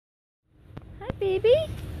baby?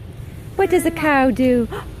 What does a cow do?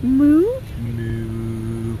 Moo?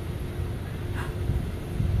 Moo.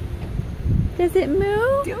 Does it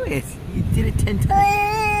moo? Do it. You did it 10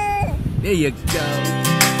 times. There you go.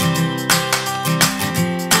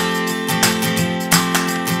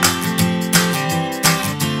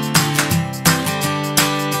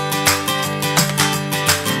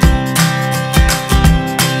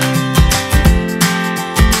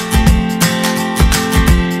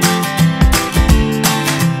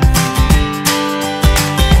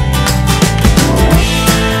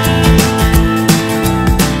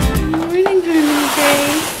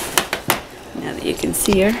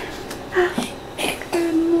 See her.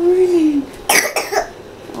 Good morning.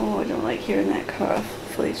 Oh, I don't like hearing that cough.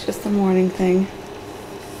 Hopefully it's just a morning thing.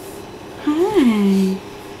 Hi.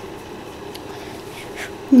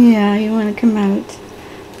 Yeah, you want to come out?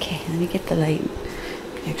 Okay, let me get the light.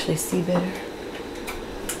 I can actually see better.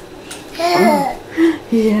 Oh.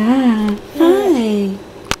 Yeah. Hi.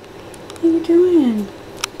 What are you doing?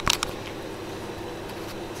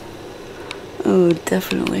 Oh,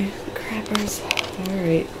 definitely. Crappers.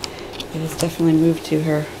 Alright, it has definitely moved to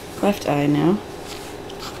her left eye now.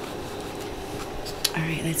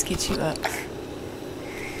 Alright, let's get you up.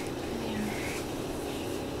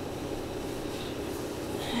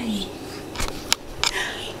 Hi.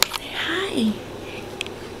 Hi.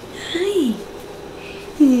 Hi.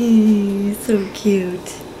 So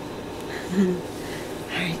cute.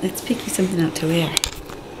 Alright, let's pick you something out to wear.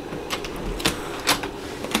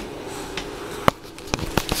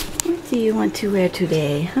 What do you want to wear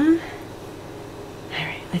today, huh?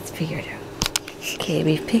 Alright, let's figure it out. Okay,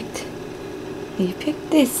 we've picked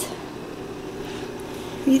this.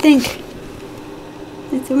 What do you think?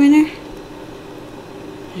 That's a winner?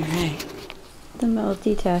 Alright. The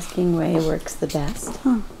multitasking way works the best,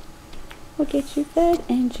 huh? We'll get you fed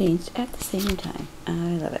and changed at the same time. I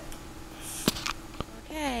love it.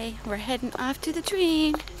 Okay, we're heading off to the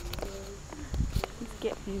train. Let's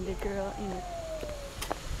get the girl in.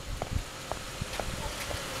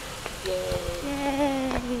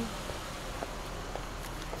 Yay!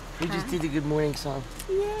 We just did the good morning song.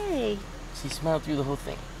 Yay! She smiled through the whole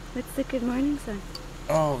thing. What's the good morning song?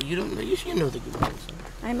 Oh, you don't know? You should know the good morning song.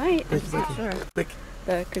 I might. I'm just not sure. Quick.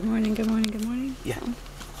 The good morning, good morning, good morning? Yeah.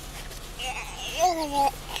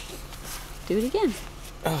 Do it again.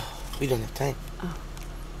 Oh, we don't have time. Oh.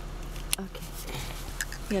 Okay.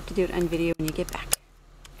 You have to do it on video when you get back.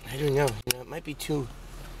 I don't know. You know, it might be too...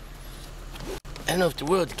 I don't know if the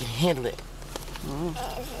world can handle it. Oh.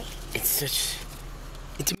 It's a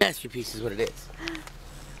masterpiece is what it is.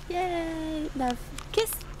 Yay! Love.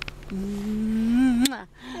 Kiss. Mwah.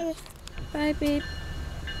 Bye, babe.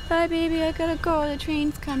 Bye, baby. I gotta go. The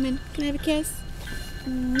train's coming. Can I have a kiss?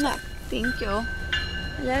 Mwah. Thank you.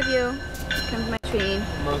 I love you. Here comes my train.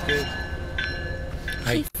 Okay.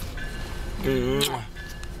 Hi.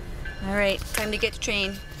 All right. Time to get to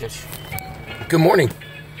train. Yes. Good morning.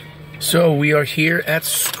 So we are here at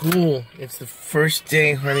school. It's the first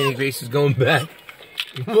day Harmony Grace is going back.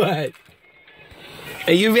 What?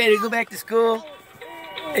 Are you ready to go back to school?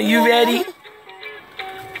 Are you ready?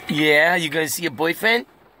 Yeah, you gonna see your boyfriend?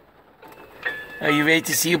 Are you ready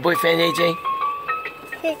to see your boyfriend, AJ?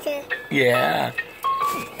 Yeah.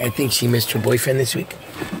 I think she missed her boyfriend this week.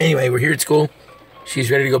 Anyway, we're here at school. She's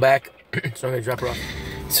ready to go back, so I'm gonna drop her off.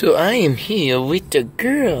 So I am here with the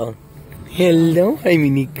girl. Hello,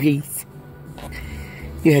 Harmony Grace.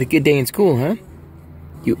 You had a good day in school, huh?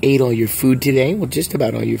 You ate all your food today. Well, just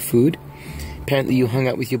about all your food. Apparently you hung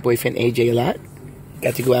out with your boyfriend AJ a lot.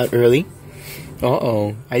 Got to go out early.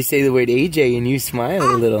 Uh-oh. I say the word AJ and you smile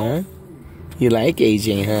a little, huh? You like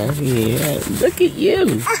AJ, huh? Yeah. Look at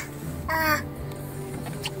you.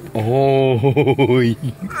 Oh.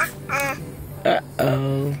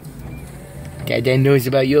 Uh-oh. Dad knows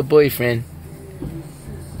about your boyfriend.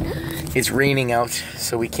 It's raining out,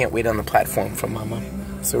 so we can't wait on the platform for Mama.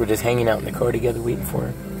 So we're just hanging out in the car together, waiting for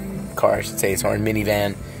her. Car, I should say. It's our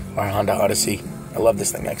minivan, our Honda Odyssey. I love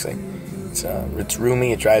this thing, actually. It's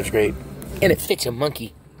roomy, it drives great, and it fits a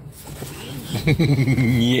monkey.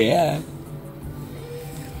 Yeah.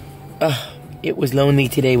 It was lonely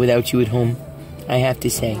today without you at home, I have to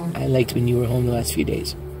say. I liked when you were home the last few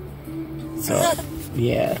days. So,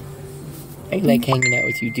 yeah. I like hanging out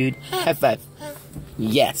with you, dude. High five.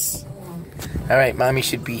 Yes. Alright, Mommy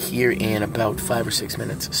should be here in about 5 or 6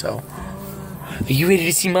 minutes, so... Are you ready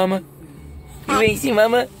to see Mama? You ready to see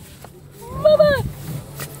Mama? Mama!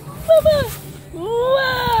 Mama!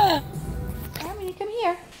 Wah! Harmony, come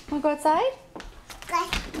here. Wanna go outside?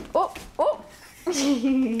 Oh, oh!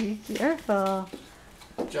 Careful.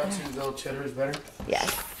 Jacksonville cheddar is better? Yes.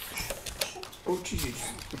 Oh, geez, you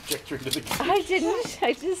just project her into the cage. I didn't.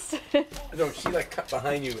 I just... No, she like cut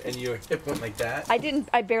behind you and your hip went like that. I didn't.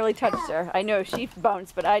 I barely touched her. I know she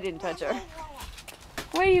bounced, but I didn't touch her.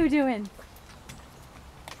 What are you doing?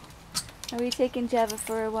 Are we taking Java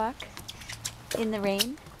for a walk? In the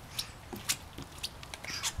rain?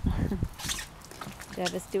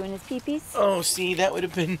 Java's doing his pee-pees. Oh, see, that would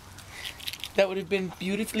have been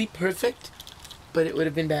beautifully perfect, but it would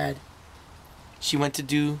have been bad. She went to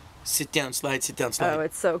do sit down, slide, sit down, slide. Oh,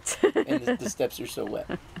 it's soaked. And the steps are so wet.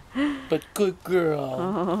 But good girl.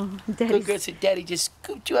 Oh, Good girl. So Daddy just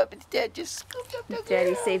scooped you up instead. Just scooped up the girl.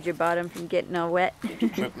 Daddy saved your bottom from getting all wet.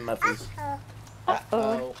 Ripping my face.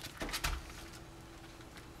 Uh-oh.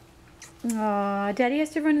 Aw, Daddy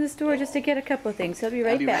has to run to the store just to get a couple of things. He'll be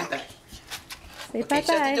right back. Say Okay, bye-bye.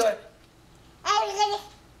 shut the door.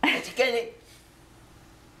 Let's get it.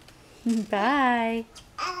 Bye.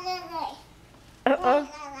 Uh-oh.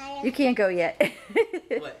 You can't go yet.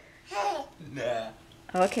 What? Nah.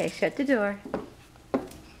 Okay, shut the door.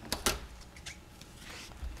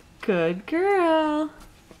 Good girl.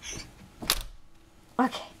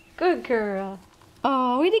 Okay, good girl.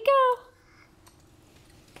 Oh, where'd he go?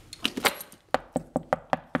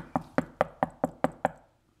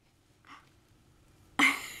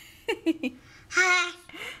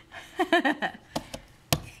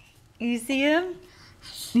 You see him?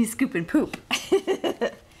 He's scooping poop.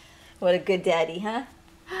 What a good daddy, huh?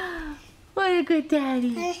 What a good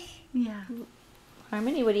daddy. Yeah.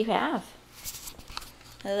 Harmony, what do you have?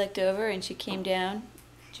 I looked over and she came down.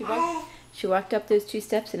 She walked up those 2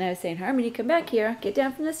 steps and I was saying, Harmony, come back here. Get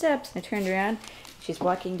down from the steps. And I turned around. She's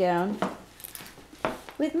walking down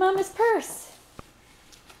with Mama's purse.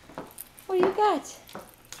 What do you got?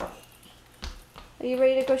 Are you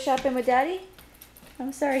ready to go shopping with Daddy?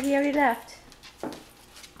 I'm sorry, he already left.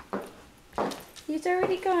 He's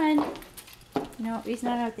already gone. No, he's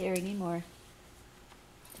not out there anymore.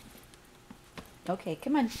 Okay,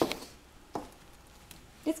 come on.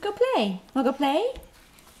 Let's go play. Wanna go play?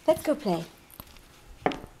 Let's go play.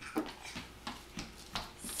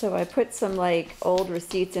 So I put some like old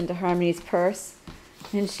receipts into Harmony's purse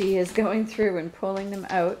and she is going through and pulling them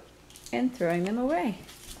out and throwing them away.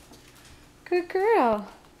 Good girl.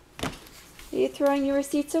 Are you throwing your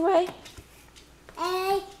receipts away?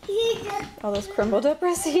 All those crumbled up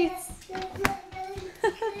receipts. I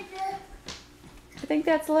think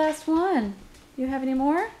that's the last one. Do you have any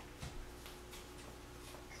more?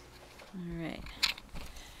 All right.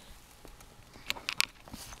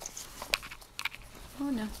 Oh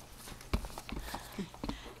no.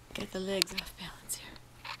 Get the legs off balance here.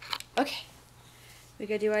 Okay. We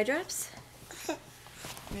gotta do eye drops.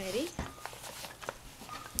 Ready?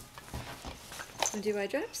 Wanna do eye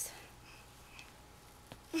drops?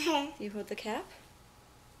 You hold the cap.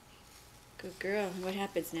 Good girl. What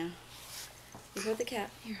happens now? You hold the cap.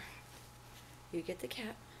 Here. You get the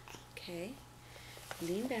cap. Okay.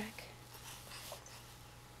 Lean back.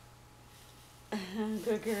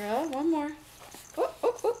 Good girl. One more. Oh,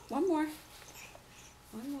 oh, oh. One more.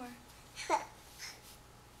 One more.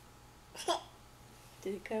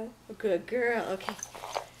 Did it go? Oh, good girl. Okay.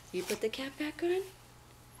 You put the cap back on.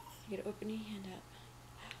 You gotta open your hand up.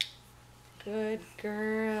 Good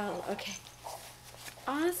girl. Okay.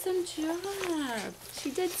 Awesome job. She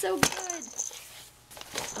did so good.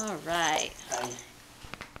 All right. Hi.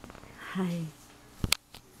 Hi.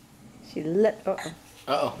 She let. Uh-oh.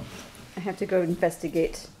 Uh-oh. I have to go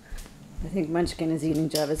investigate. I think Munchkin is eating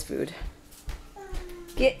Java's food.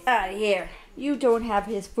 Get out of here. You don't have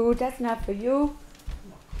his food. That's not for you.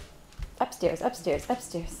 Upstairs, upstairs,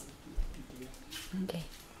 upstairs. Okay.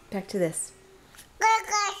 Back to this.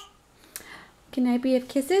 Can I be of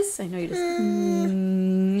kisses? I know you just...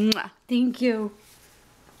 Mwah. Thank you.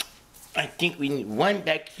 I think we need one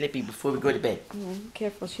back flippy before we go to bed.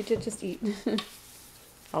 Careful, she did just eat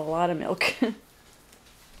a lot of milk.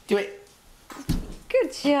 Do it.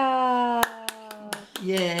 Good job.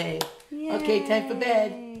 Yay. Yay. Okay, time for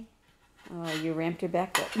bed. Oh, you ramped her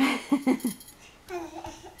back up. I'm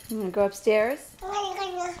gonna go upstairs.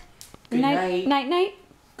 Good night. Night, night.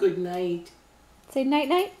 Good night. Say night,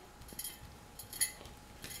 night.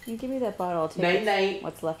 You give me that bottle too. Night, night.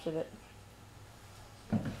 What's left of it?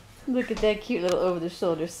 Look at that cute little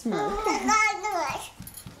over-the-shoulder smirk.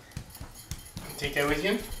 Take that with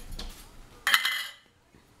you.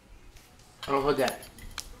 I'll hold that.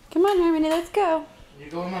 Come on, Harmony, let's go. You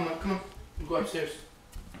go with Mama. Come on. You go upstairs.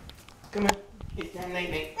 Come on. It's time night,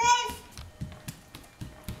 night.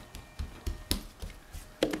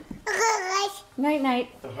 Night,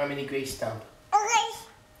 night. The Harmony Grace stomp.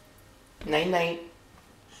 Night, night.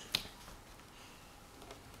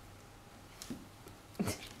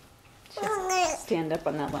 stand up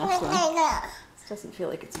on that last one. This doesn't feel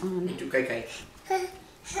like it's on. Okay.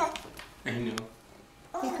 I know.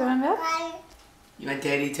 You going up? You want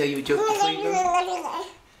Daddy to tell you a joke before you go?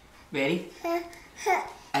 Ready?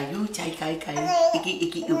 Are you kai?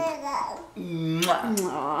 Icky oop.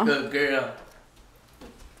 Mwah. Good girl.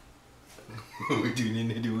 We're doing in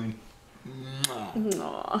the doing.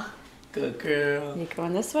 Aww. Good girl. You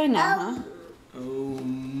going this way now, huh? Oh,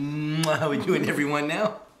 how are we doing, everyone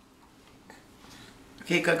now?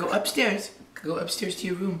 Okay, go upstairs. Go upstairs to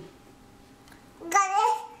your room.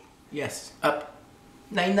 Yes, up.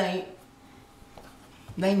 Night.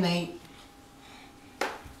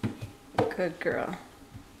 Good girl.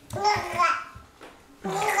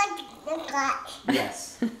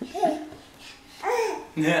 Yes.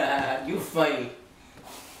 Nah, you funny.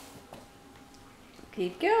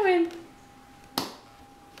 Keep going.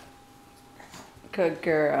 Good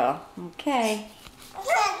girl. Okay.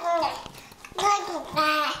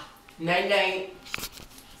 Night. Night.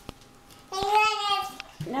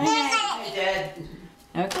 Hi, Dad.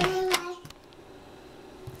 Okay.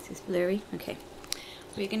 Is this blurry? Okay.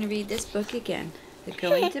 We're going to read this book again. The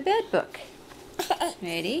Going to Bed book.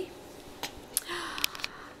 Ready?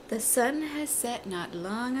 The sun has set not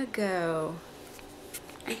long ago.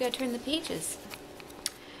 You gotta turn the pages.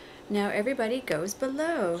 Now everybody goes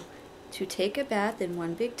below to take a bath in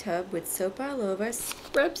one big tub with soap all over.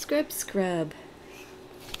 Scrub.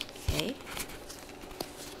 Okay.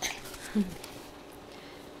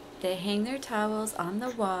 They hang their towels on the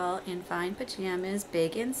wall and find pajamas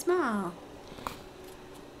big and small.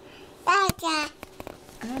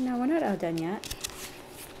 Oh no, we're not all done yet.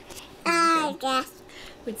 Okay.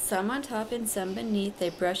 With some on top and some beneath,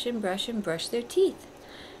 they brush their teeth.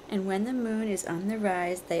 And when the moon is on the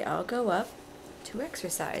rise, they all go up to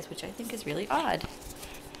exercise, which I think is really odd.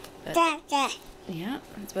 But, yeah,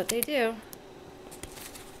 that's what they do.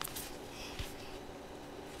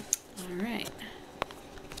 All right.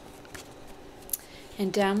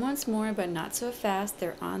 And down once more, but not so fast,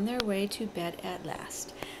 they're on their way to bed at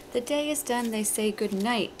last. The day is done, they say good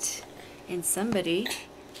night, and somebody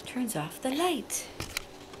turns off the light.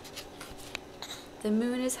 The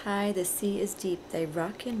moon is high, the sea is deep. They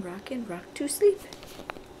rock and rock and rock to sleep.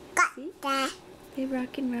 See? They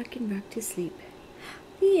rock and rock and rock to sleep.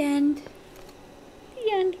 The end.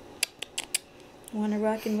 The end. Want to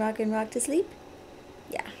rock and rock and rock to sleep?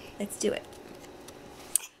 Yeah, let's do it.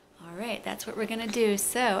 All right, that's what we're going to do.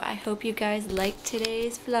 So I hope you guys liked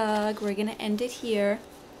today's vlog. We're going to end it here.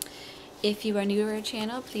 If you are new to our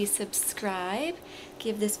channel, please subscribe,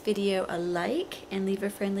 give this video a like, and leave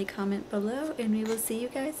a friendly comment below, and we will see you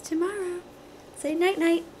guys tomorrow. Say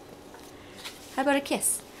night-night. How about a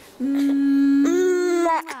kiss?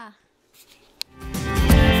 Mwah.